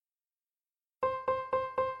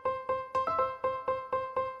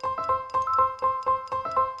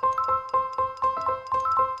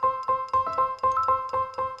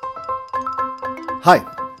Hi,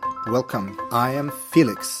 welcome. I am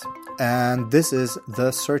Felix, and this is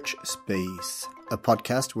The Search Space, a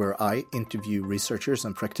podcast where I interview researchers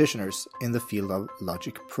and practitioners in the field of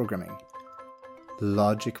logic programming.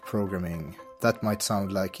 Logic programming. That might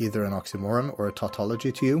sound like either an oxymoron or a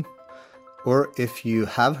tautology to you. Or if you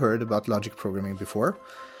have heard about logic programming before,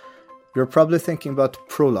 you're probably thinking about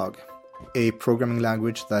Prolog, a programming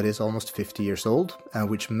language that is almost 50 years old and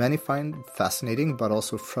which many find fascinating but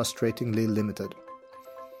also frustratingly limited.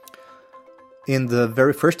 In the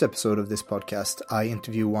very first episode of this podcast, I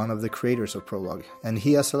interview one of the creators of Prolog, and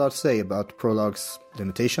he has a lot to say about Prolog's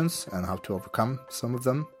limitations and how to overcome some of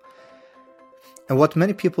them. And what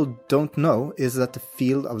many people don't know is that the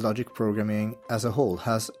field of logic programming as a whole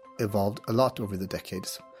has evolved a lot over the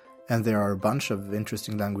decades, and there are a bunch of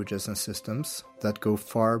interesting languages and systems that go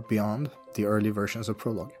far beyond the early versions of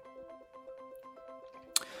Prolog.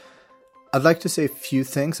 I'd like to say a few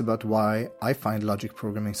things about why I find logic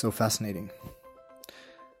programming so fascinating.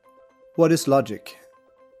 What is logic?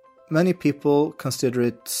 Many people consider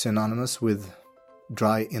it synonymous with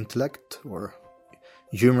dry intellect or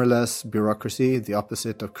humorless bureaucracy, the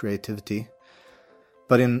opposite of creativity.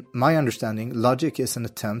 But in my understanding, logic is an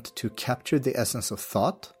attempt to capture the essence of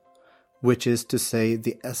thought, which is to say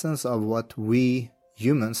the essence of what we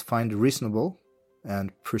humans find reasonable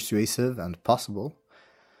and persuasive and possible.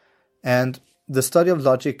 And the study of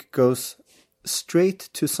logic goes straight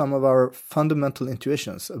to some of our fundamental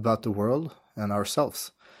intuitions about the world and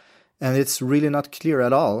ourselves. And it's really not clear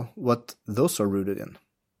at all what those are rooted in.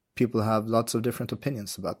 People have lots of different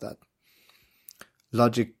opinions about that.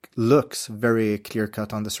 Logic looks very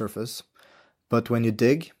clear-cut on the surface, but when you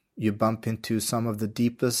dig, you bump into some of the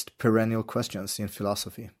deepest perennial questions in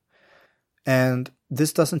philosophy. And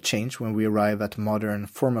this doesn't change when we arrive at modern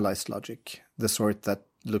formalized logic, the sort that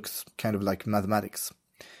looks kind of like mathematics.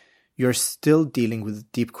 You're still dealing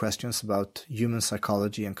with deep questions about human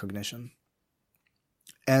psychology and cognition.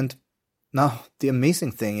 And now, the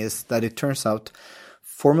amazing thing is that it turns out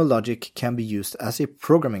formal logic can be used as a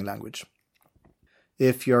programming language.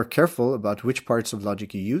 If you're careful about which parts of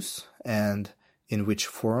logic you use and in which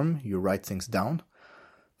form you write things down,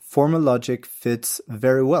 formal logic fits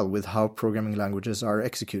very well with how programming languages are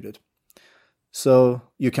executed. So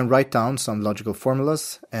you can write down some logical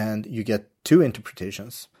formulas and you get two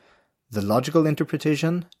interpretations, the logical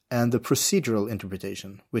interpretation and the procedural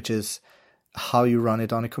interpretation, which is how you run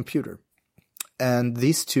it on a computer. And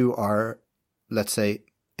these two are, let's say,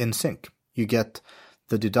 in sync. You get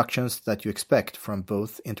the deductions that you expect from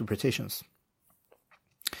both interpretations.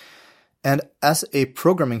 And as a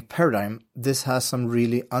programming paradigm, this has some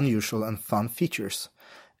really unusual and fun features.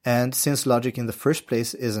 And since logic in the first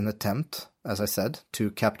place is an attempt, as I said,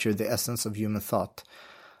 to capture the essence of human thought,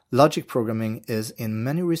 logic programming is in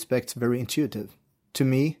many respects very intuitive. To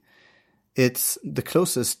me, it's the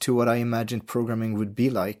closest to what I imagined programming would be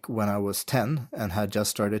like when I was 10 and had just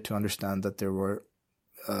started to understand that there were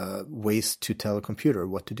ways to tell a computer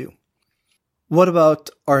what to do. What about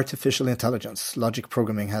artificial intelligence? Logic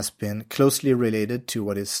programming has been closely related to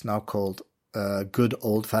what is now called good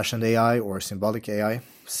old-fashioned AI or symbolic AI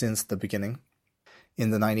since the beginning.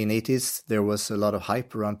 In the 1980s, there was a lot of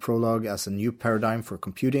hype around Prolog as a new paradigm for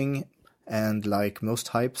computing, and like most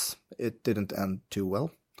hypes, it didn't end too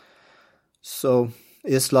well. So,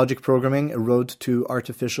 is logic programming a road to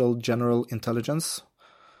artificial general intelligence?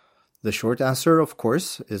 The short answer, of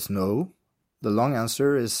course, is no. The long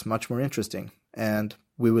answer is much more interesting, and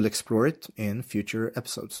we will explore it in future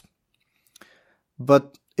episodes.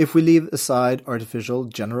 But if we leave aside artificial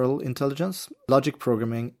general intelligence, logic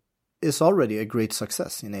programming is already a great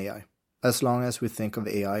success in AI, as long as we think of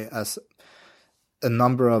AI as a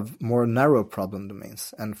number of more narrow problem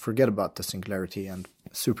domains and forget about the singularity and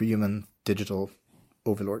superhuman digital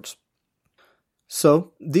overlords.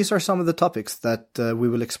 So, these are some of the topics that we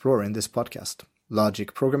will explore in this podcast.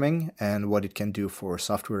 Logic programming and what it can do for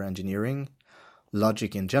software engineering,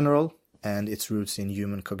 logic in general, and its roots in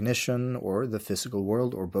human cognition or the physical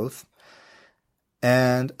world or both,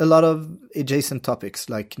 and a lot of adjacent topics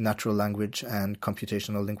like natural language and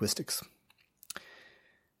computational linguistics.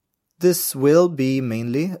 This will be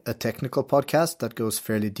mainly a technical podcast that goes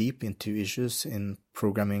fairly deep into issues in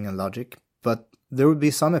programming and logic, but there will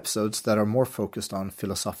be some episodes that are more focused on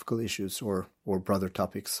philosophical issues or broader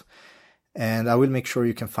topics. And I will make sure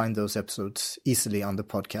you can find those episodes easily on the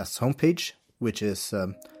podcast's homepage, which is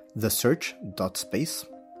thesearch.space.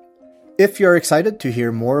 If you're excited to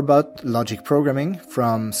hear more about logic programming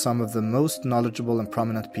from some of the most knowledgeable and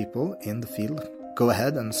prominent people in the field, go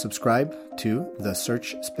ahead and subscribe to the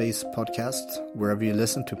Search Space podcast wherever you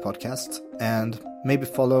listen to podcasts, and maybe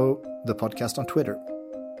follow the podcast on Twitter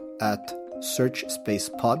at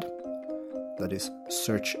SearchSpacePod. That is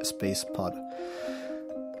SearchSpacePod.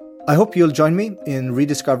 I hope you'll join me in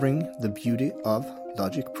rediscovering the beauty of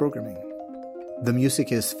logic programming. The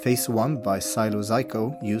music is Phase 1 by Silo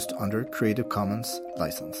Zyko, used under Creative Commons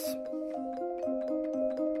license.